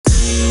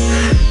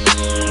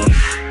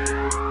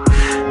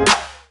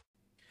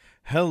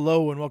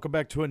Hello and welcome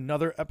back to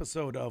another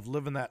episode of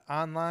Living That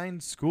Online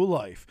School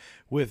Life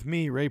with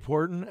me, Ray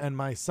Porton, and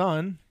my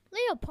son,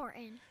 Leo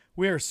Porton.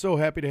 We are so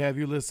happy to have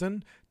you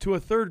listen to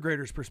a third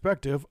grader's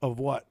perspective of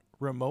what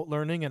remote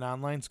learning and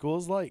online school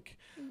is like.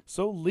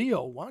 So,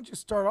 Leo, why don't you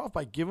start off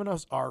by giving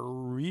us our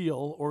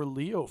real or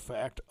Leo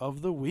fact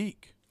of the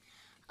week?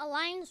 A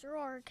lion's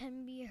roar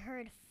can be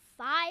heard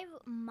 5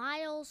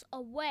 miles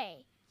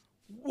away.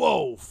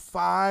 Whoa,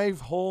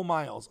 5 whole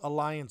miles. A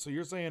lion. So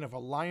you're saying if a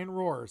lion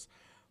roars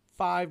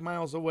 5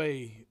 miles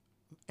away,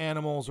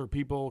 animals or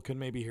people can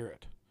maybe hear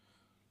it?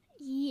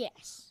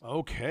 Yes.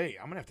 Okay,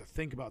 I'm going to have to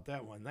think about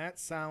that one. That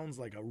sounds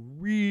like a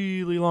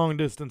really long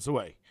distance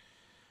away.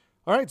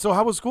 All right, so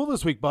how was school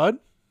this week, bud?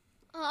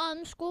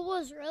 School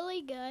was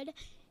really good,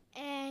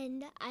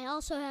 and I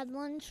also had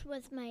lunch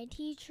with my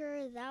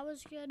teacher. That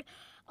was good.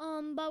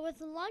 But with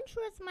lunch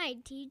with my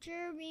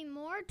teacher, we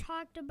more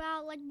talked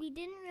about, we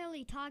didn't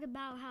really talk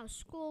about how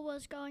school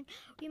was going.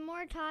 We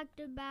more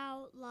talked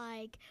about,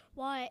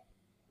 what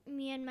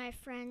me and my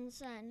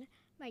friends and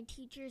my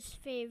teacher's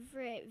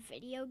favorite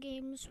video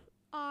games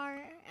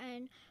are,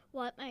 and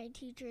what my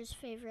teacher's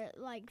favorite,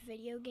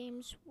 video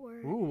games were.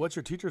 Ooh, what's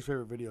your teacher's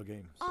favorite video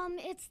game?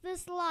 It's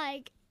this,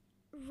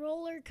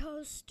 roller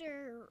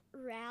coaster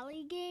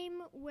rally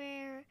game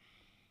where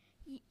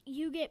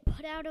you get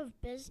put out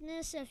of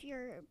business if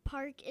your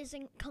park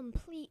isn't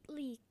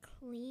completely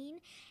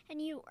clean,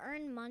 and you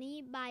earn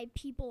money by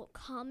people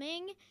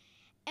coming,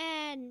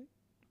 and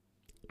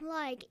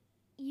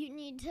you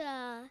need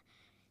to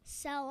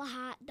sell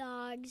hot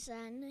dogs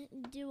and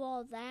do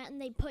all that,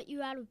 and they put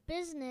you out of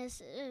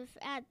business if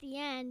at the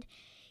end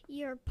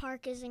your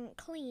park isn't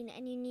clean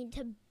and you need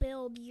to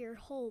build your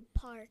whole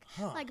park.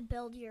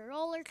 Build your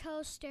roller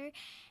coaster,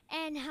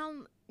 and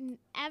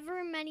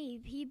however many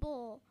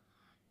people,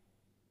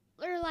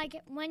 or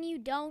when you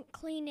don't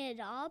clean it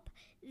up,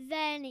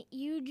 then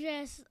you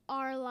just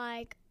are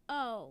like,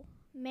 oh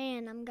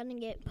man, I'm gonna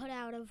get put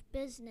out of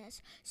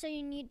business. So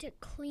you need to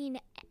clean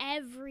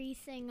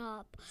everything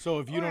up. So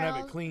if you don't have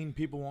it clean,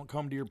 people won't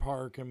come to your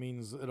park. It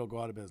means it'll go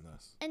out of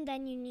business. And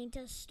then you need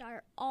to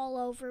start all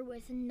over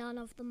with none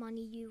of the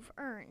money you've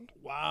earned.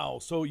 Wow.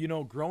 So,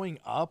 growing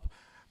up,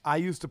 I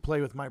used to play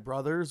with my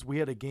brothers. We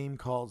had a game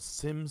called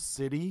Sim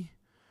City.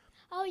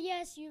 Oh,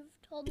 yes, you've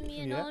told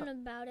me and Owen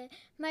about it.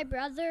 My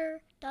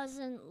brother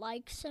doesn't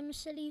like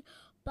SimCity,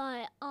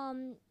 but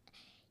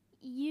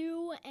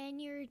you and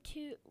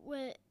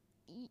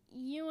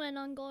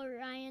Uncle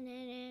Ryan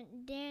and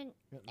Aunt Dan,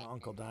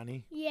 Uncle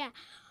Donnie. Yeah,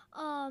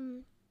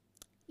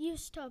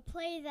 used to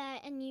play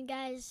that, and you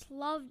guys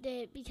loved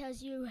it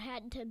because you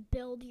had to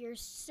build your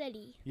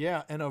city.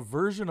 Yeah, and a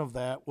version of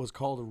that was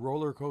called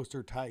Roller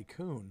Coaster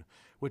Tycoon,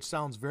 which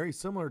sounds very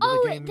similar to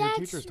the game your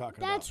teacher's talking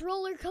about. That's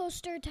Roller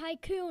Coaster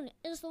Tycoon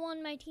is the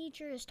one my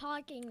teacher is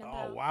talking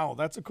about. Oh, wow,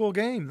 that's a cool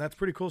game. That's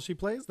pretty cool she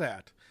plays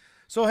that.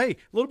 So, hey, a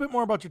little bit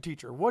more about your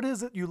teacher. What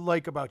is it you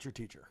like about your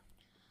teacher?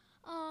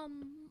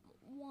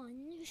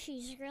 One,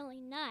 she's really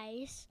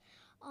nice.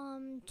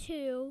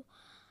 Two,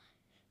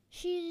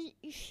 she's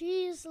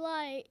she has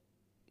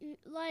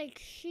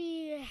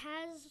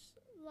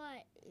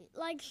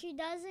she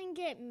doesn't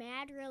get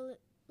mad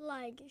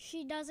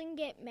she doesn't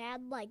get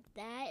mad like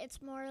that.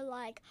 It's more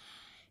like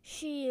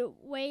she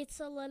waits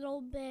a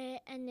little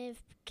bit, and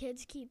if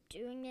kids keep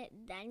doing it,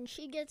 then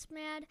she gets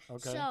mad.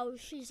 Okay. So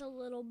she's a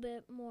little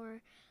bit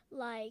more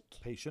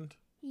patient?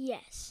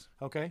 Yes.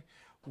 Okay.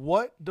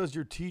 What does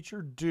your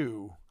teacher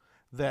do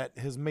that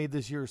has made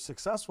this year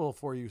successful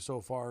for you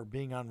so far,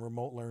 being on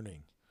remote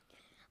learning?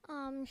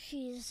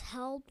 She's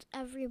helped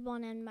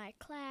everyone in my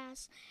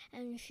class,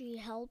 and she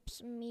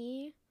helps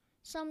me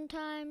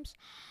sometimes.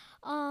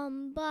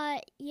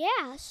 But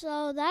yeah,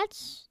 so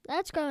that's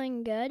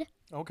going good.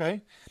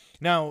 Okay.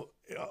 Now,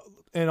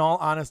 in all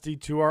honesty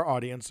to our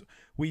audience,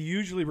 we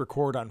usually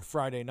record on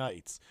Friday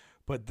nights,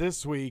 but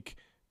this week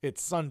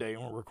it's Sunday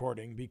and we're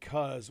recording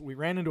because we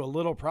ran into a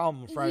little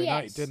problem Friday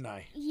night, didn't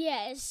I?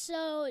 Yes.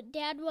 So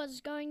Dad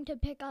was going to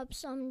pick up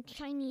some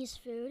Chinese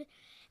food,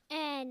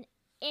 and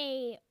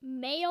a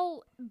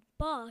male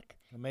buck.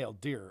 A male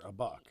deer, a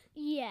buck.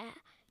 Yeah,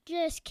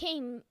 just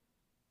came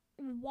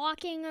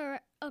walking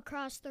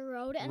across the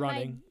road and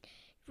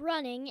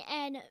running,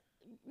 and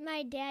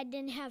my dad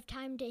didn't have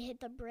time to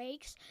hit the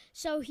brakes,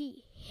 so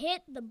he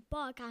hit the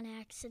buck on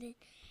accident,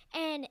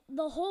 and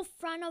the whole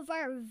front of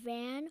our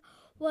van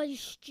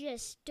was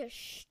just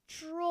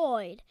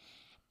destroyed.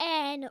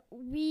 And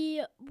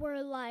we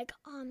were like,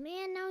 oh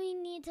man, now we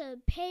need to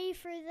pay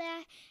for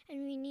that,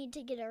 and we need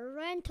to get a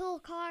rental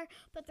car.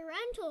 But the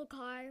rental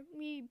car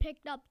we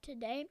picked up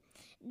today,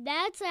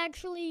 that's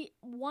actually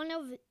one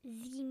of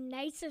the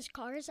nicest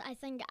cars I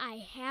think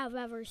I have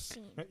ever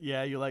seen.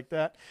 Yeah, you like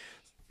that?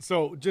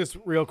 So just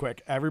real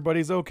quick,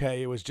 everybody's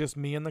okay. It was just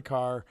me in the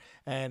car,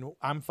 and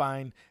I'm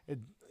fine.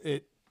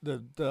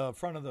 The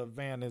front of the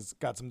van has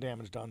got some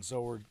damage done,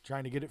 so we're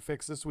trying to get it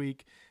fixed this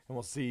week, and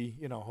we'll see,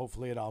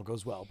 hopefully it all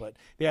goes well. But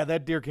yeah,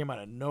 that deer came out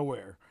of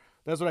nowhere.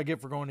 That's what I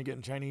get for going and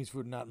getting Chinese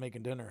food and not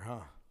making dinner,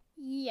 huh?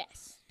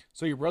 Yes.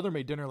 So your brother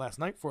made dinner last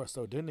night for us,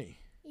 though, didn't he?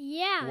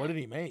 Yeah. What did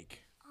he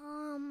make?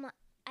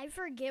 I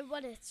forget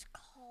what it's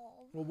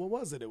called. Well, what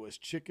was it? It was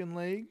chicken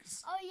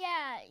legs. Oh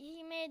yeah,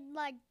 he made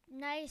like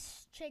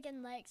nice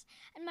chicken legs.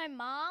 And my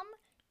mom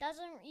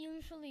doesn't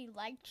usually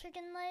like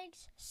chicken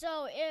legs.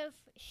 So if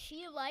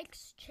she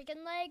likes chicken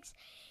legs,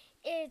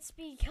 it's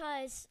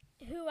because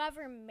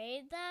whoever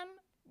made them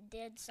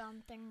did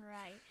something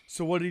right.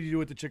 So what did he do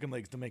with the chicken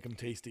legs to make them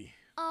tasty?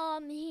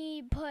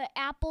 He put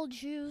apple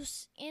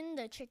juice in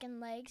the chicken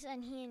legs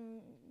and he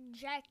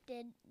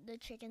injected the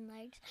chicken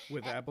legs.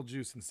 With apple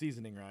juice and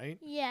seasoning, right?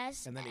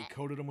 Yes. And then he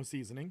coated them with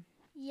seasoning.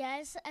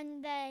 Yes,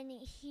 and then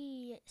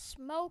he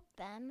smoked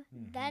them,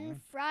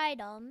 then fried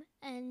them,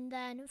 and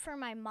then for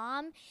my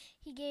mom,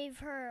 he gave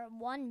her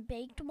one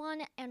baked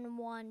one and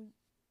one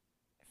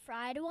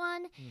fried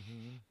one.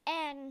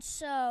 And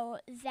so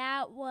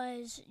that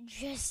was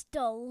just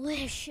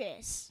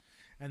delicious.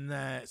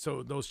 And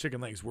so those chicken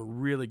legs were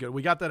really good.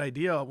 We got that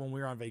idea when we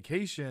were on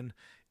vacation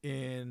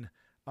in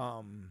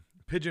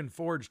Pigeon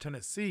Forge,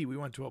 Tennessee. We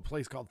went to a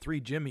place called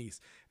Three Jimmy's,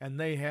 and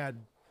they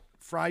had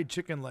fried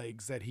chicken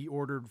legs that he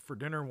ordered for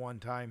dinner one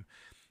time.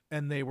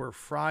 And they were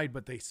fried,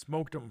 but they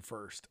smoked them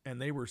first,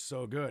 and they were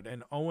so good.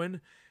 And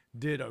Owen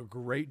did a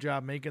great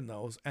job making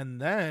those.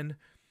 And then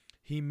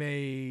he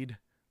made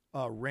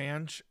a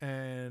ranch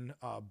and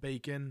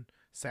bacon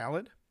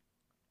salad,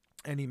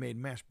 and he made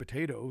mashed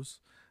potatoes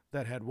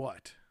that had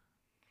what?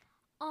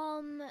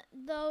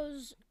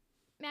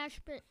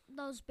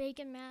 Those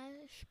bacon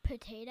mashed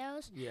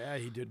potatoes. Yeah,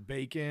 he did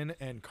bacon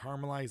and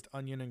caramelized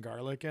onion and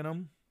garlic in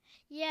them.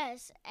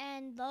 Yes,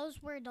 and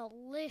those were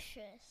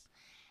delicious.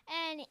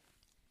 And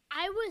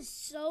I was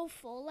so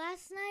full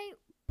last night,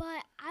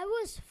 but I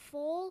was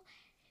full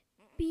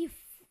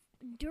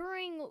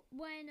during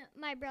when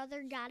my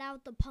brother got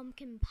out the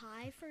pumpkin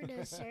pie for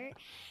dessert,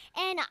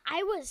 and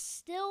I was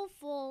still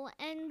full.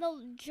 And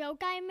the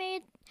joke I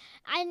made,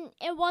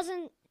 it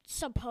wasn't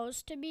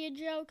supposed to be a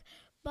joke,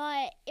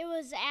 but it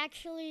was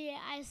actually,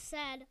 I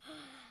said,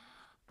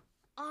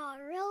 "Oh,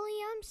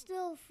 really? I'm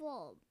still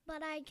full,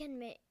 but I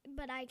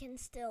can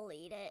still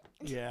eat it."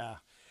 Yeah.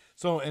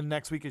 So, and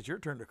next week is your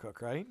turn to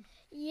cook, right?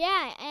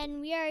 Yeah, and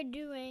we are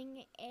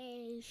doing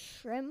a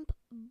shrimp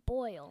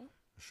boil.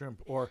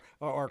 Shrimp or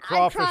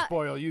crawfish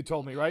boil, you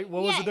told me, right?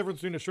 What was the Yeah. difference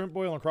between a shrimp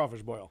boil and a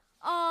crawfish boil?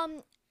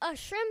 A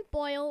shrimp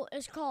boil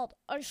is called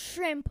a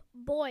shrimp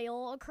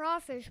boil. A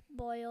crawfish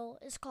boil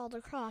is called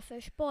a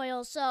crawfish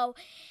boil. So,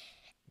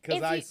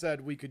 Because I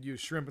said we could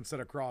use shrimp instead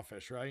of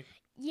crawfish, right?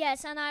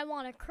 yes, and I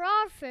want a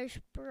crawfish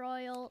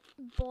boil.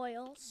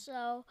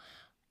 So,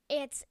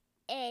 it's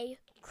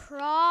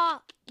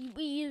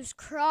we use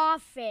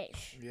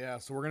crawfish. Yeah,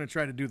 so we're going to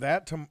try to do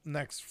that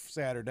next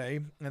Saturday,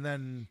 and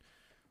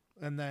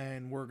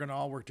then we're going to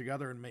all work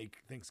together and make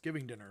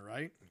Thanksgiving dinner,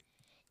 right?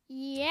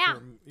 Yeah.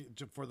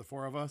 For the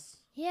four of us.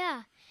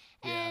 Yeah.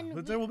 Yeah, And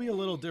but that will be a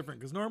little different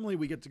because normally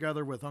we get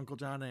together with Uncle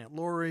John and Aunt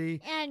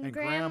Lori and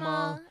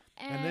Grandma.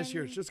 And this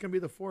year it's just going to be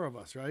the four of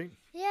us, right?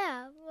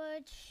 Yeah,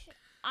 which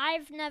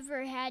I've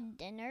never had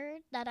dinner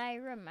that I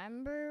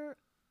remember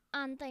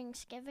on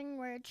Thanksgiving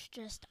where it's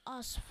just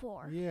us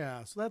four.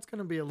 Yeah, so that's going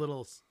to be a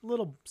little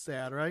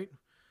sad, right?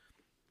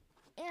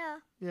 Yeah.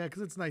 Yeah,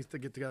 because it's nice to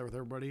get together with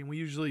everybody, and we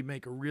usually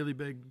make a really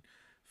big,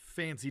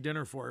 fancy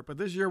dinner for it. But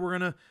this year we're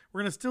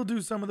gonna still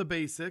do some of the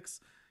basics,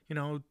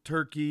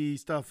 turkey,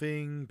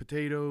 stuffing,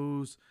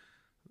 potatoes,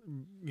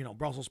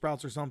 Brussels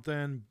sprouts or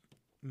something,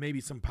 maybe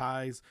some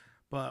pies.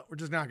 But we're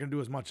just not gonna do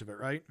as much of it,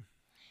 right?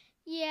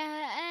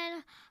 Yeah,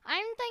 and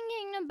I'm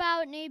thinking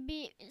about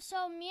maybe.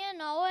 So me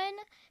and Owen,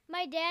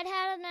 my dad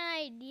had an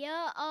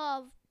idea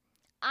of.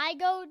 I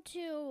go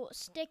to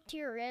stick to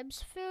your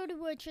ribs food,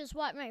 which is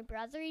what my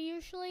brother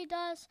usually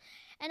does,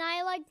 and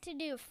I like to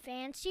do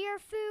fancier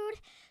food.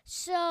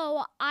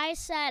 So I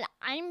said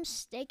I'm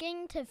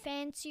sticking to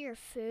fancier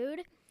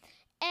food,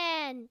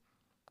 and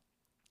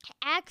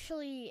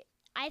actually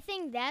I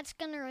think that's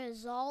going to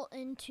result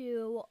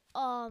into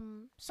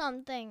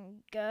something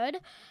good.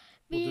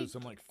 We'll do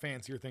some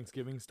fancier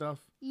Thanksgiving stuff.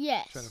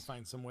 Yes. Trying to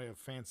find some way of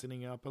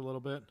fancying up a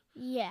little bit.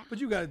 Yeah. But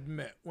you gotta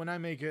admit, when I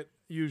make it,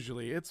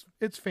 usually it's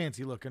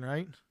fancy looking,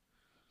 right?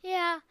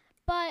 Yeah,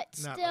 but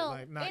still,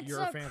 not it's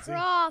your a fancy.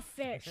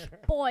 crawfish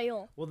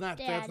boil. Well, Dad.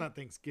 that's not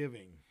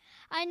Thanksgiving.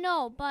 I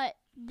know, but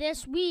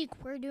this week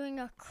we're doing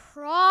a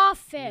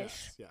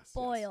crawfish Yes.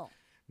 boil.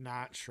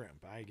 Not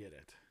shrimp. I get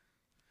it.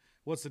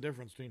 What's the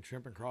difference between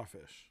shrimp and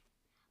crawfish?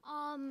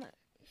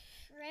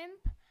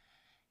 Shrimp.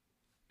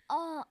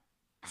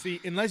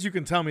 See, unless you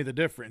can tell me the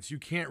difference, you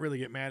can't really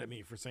get mad at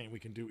me for saying we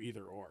can do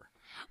either or.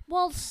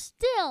 Well,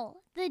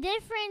 still, the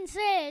difference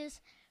is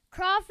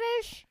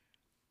crawfish,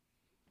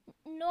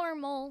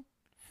 normal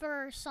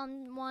for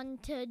someone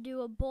to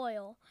do a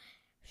boil.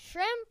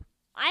 Shrimp,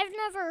 I've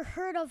never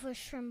heard of a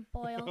shrimp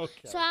boil, Okay.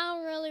 so I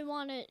don't really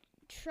want to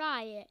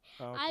try it.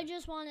 Okay. I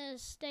just want to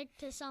stick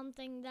to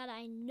something that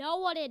I know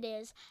what it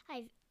is.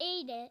 I've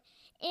ate it,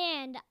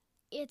 and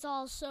it's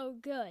also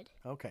good.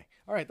 Okay.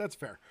 All right, that's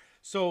fair.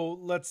 So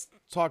let's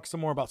talk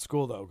some more about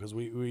school, though, because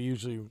we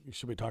usually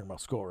should be talking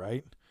about school,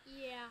 right?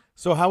 Yeah.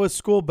 So how has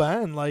school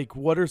been? Like,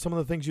 what are some of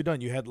the things you've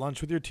done? You had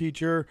lunch with your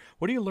teacher.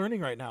 What are you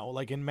learning right now,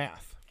 like in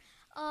math?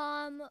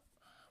 Um,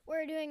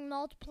 we're doing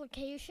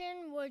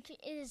multiplication, which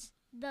is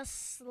the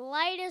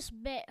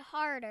slightest bit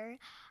harder.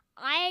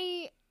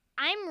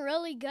 I'm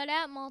really good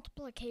at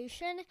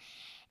multiplication,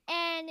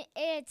 and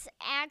it's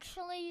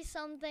actually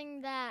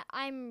something that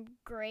I'm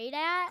great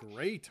at,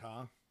 Great,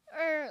 huh?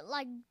 or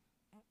like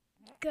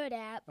good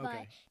at, but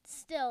Okay.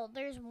 still,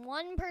 there's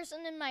one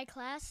person in my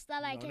class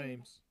that I No can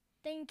names.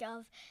 think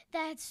of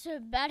that's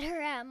better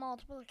at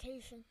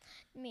multiplication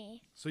than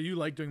me. So you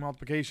like doing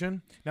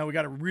multiplication? Now we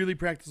got to really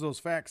practice those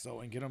facts though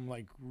and get them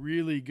like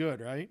really good,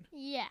 right?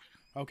 Yeah.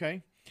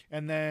 Okay.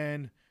 And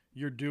then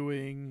you're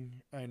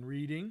doing in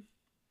reading.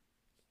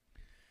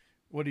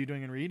 What are you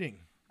doing in reading?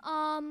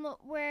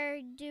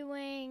 We're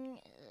doing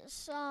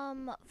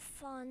some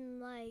fun,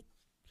 like,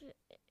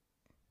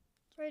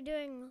 we're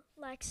doing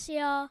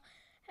Lexia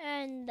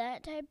and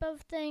that type of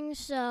thing,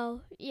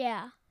 so,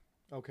 yeah.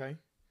 Okay.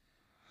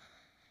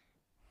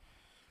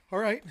 All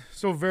right.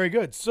 So very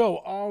good.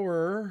 So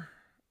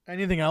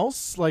anything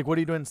else? Like what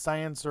are you doing?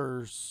 Science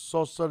or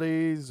social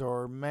studies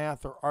or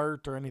math or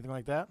art or anything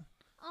like that?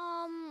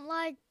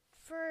 Like,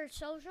 for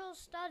social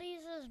studies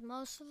is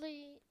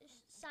mostly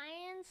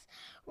science.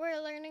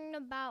 We're learning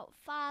about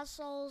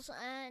fossils,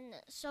 and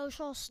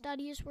social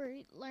studies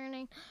we're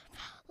learning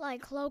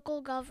like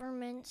local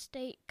government,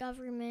 state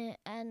government,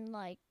 and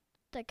like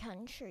the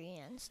country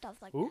and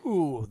stuff like that.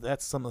 Ooh,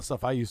 that's some of the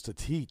stuff I used to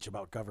teach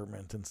about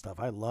government and stuff.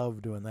 I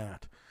love doing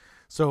that.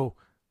 So,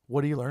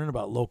 what are you learning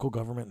about local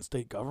government and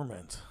state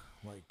government,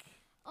 like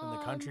in the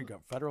country,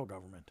 federal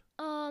government?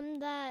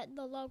 That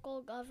the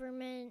local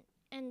government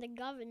and the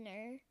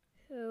governor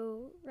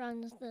who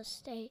runs the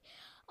state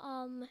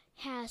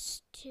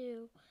has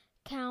to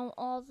count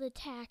all the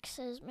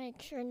taxes,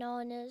 make sure no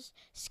one is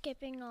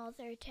skipping all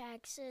their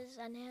taxes,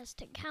 and has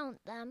to count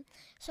them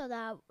so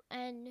that,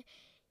 and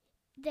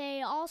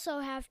they also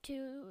have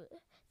to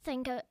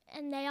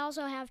they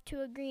also have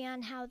to agree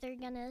on how they're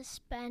going to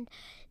spend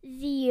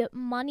the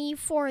money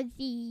for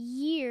the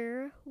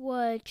year,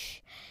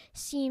 which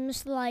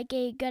seems like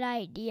a good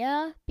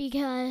idea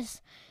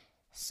because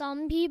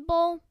some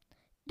people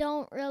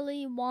don't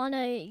really want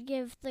to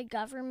give the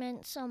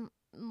government some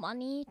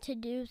money to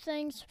do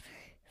things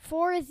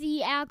for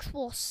the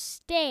actual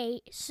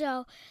state,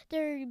 so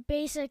they're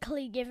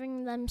basically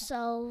giving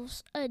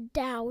themselves a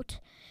doubt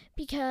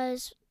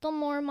because the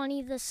more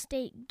money the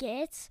state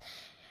gets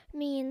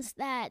means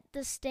that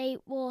the state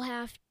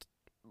won't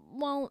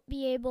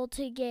be able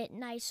to get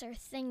nicer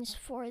things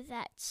for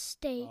that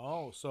state.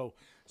 Oh, so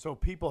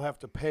people have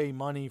to pay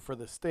money for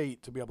the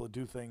state to be able to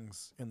do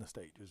things in the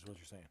state, is what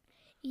you're saying.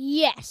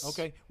 Yes.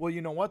 Okay. Well,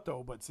 you know what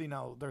though? But see,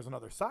 now there's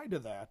another side to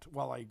that.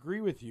 While I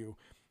agree with you,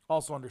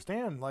 also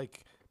understand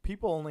like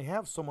people only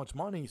have so much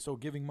money, so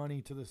giving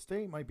money to the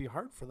state might be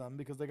hard for them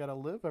because they got to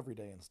live every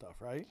day and stuff,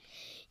 right?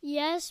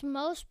 Yes,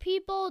 most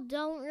people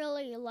don't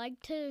really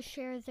like to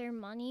share their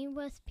money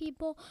with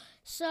people.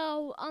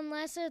 So,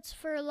 unless it's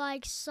for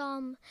like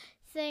some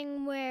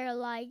thing where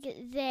like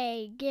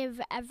they give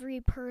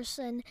every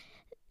person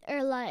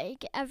or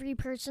like every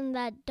person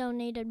that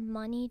donated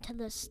money to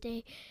the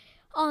state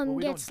Well,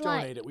 we gets don't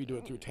donate it. We do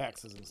it through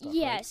taxes and stuff.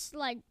 yes,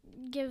 like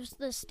gives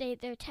the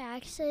state their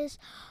taxes.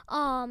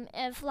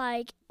 If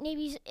like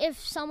maybe if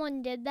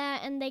someone did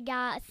that and they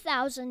got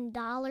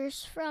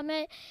 $1,000 from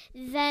it,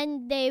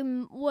 then they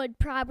would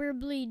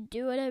probably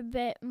do it a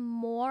bit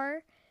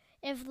more.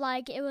 If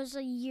like it was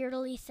a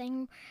yearly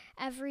thing,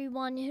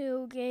 everyone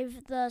who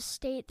gave the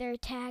state their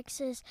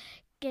taxes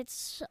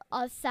gets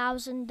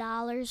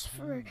 $1,000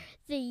 for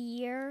the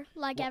year.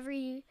 Like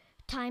every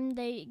time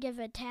they give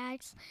a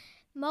tax.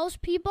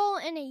 Most people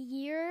in a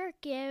year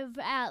give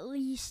at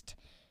least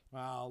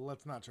Well,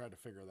 let's not try to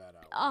figure that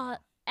out.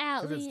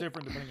 at Because it's least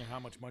different depending on how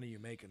much money you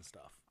make and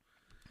stuff.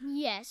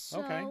 yes.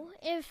 So Okay.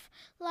 if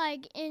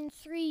like in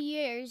 3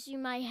 years you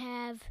might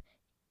have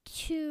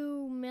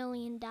 $2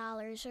 million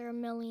or $1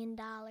 million,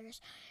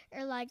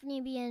 or like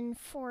maybe in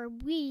 4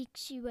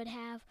 weeks you would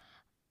have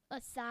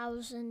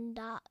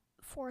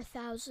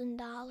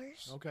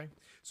 $4,000. Okay.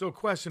 So, a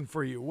question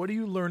for you: what are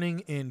you learning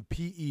in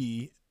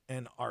PE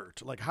and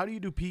art? Like, how do you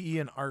do PE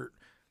and art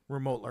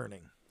remote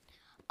learning?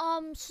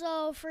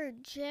 So for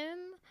gym,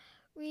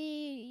 we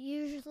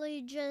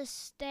usually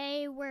just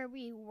stay where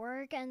we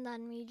work and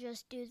then we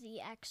just do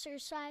the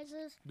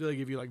exercises. Do they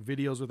give you like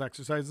videos with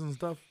exercises and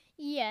stuff?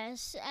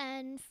 Yes,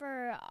 and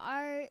for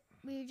art,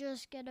 we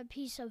just get a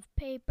piece of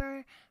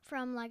paper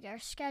from like our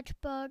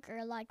sketchbook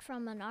or like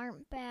from an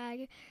art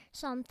bag,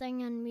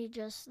 something, and we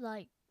just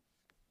like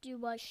do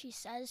what she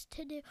says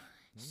to do.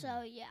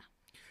 So yeah.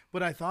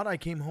 But I thought I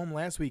came home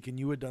last week and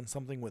you had done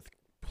something with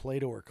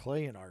Play-Doh or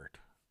clay in art,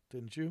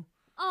 didn't you?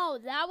 Oh,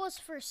 that was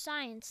for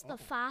science, the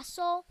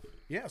fossil.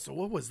 Yeah. So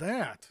what was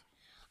that?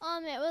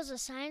 It was a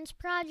science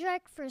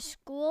project for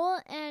school,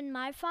 and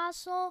my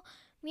fossil,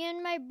 me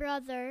and my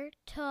brother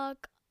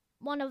took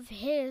one of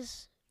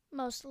his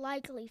most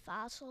likely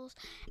fossils,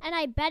 and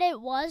I bet it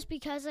was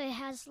because it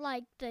has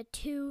like the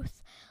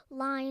tooth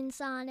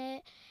lines on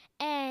it,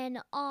 And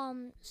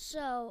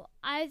so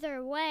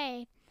either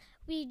way,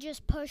 we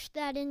just push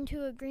that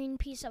into a green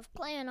piece of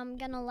clay, and I'm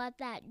gonna let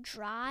that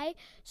dry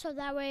so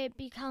that way it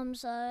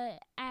becomes a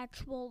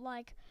actual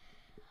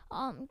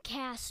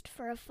cast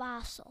for a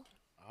fossil.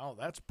 Oh,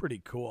 that's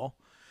pretty cool.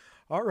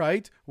 All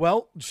right.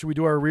 Well, should we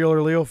do our real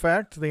or Leo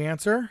fact? The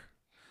answer?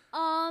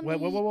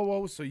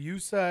 Whoa. So you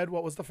said,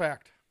 what was the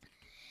fact?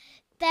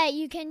 That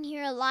you can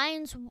hear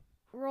lions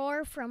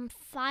roar from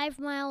 5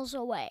 miles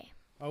away.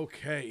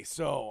 Okay,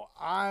 so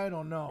I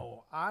don't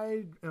know.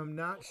 I am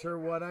not sure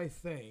what I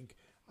think.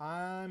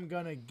 I'm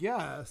going to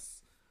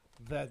guess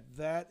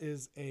that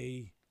is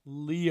a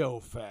Leo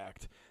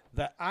fact.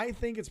 That I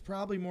think it's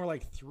probably more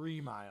like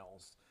 3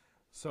 miles.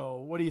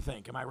 So what do you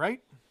think? Am I right?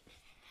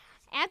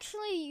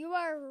 Actually, you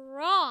are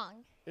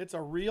wrong. It's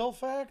a real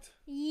fact?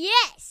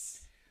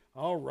 Yes.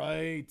 All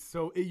right.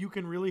 So you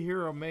can really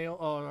hear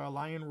a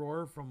lion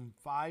roar from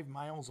 5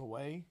 miles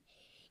away?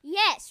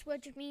 Yes,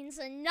 which means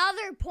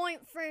another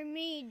point for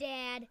me,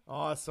 Dad.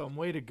 Awesome.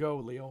 Way to go,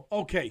 Leo.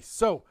 Okay,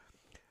 so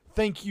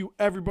thank you,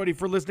 everybody,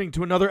 for listening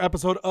to another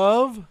episode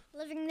of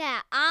Living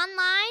That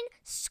Online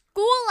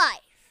School Life.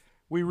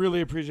 We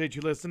really appreciate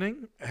you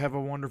listening. Have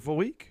a wonderful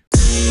week.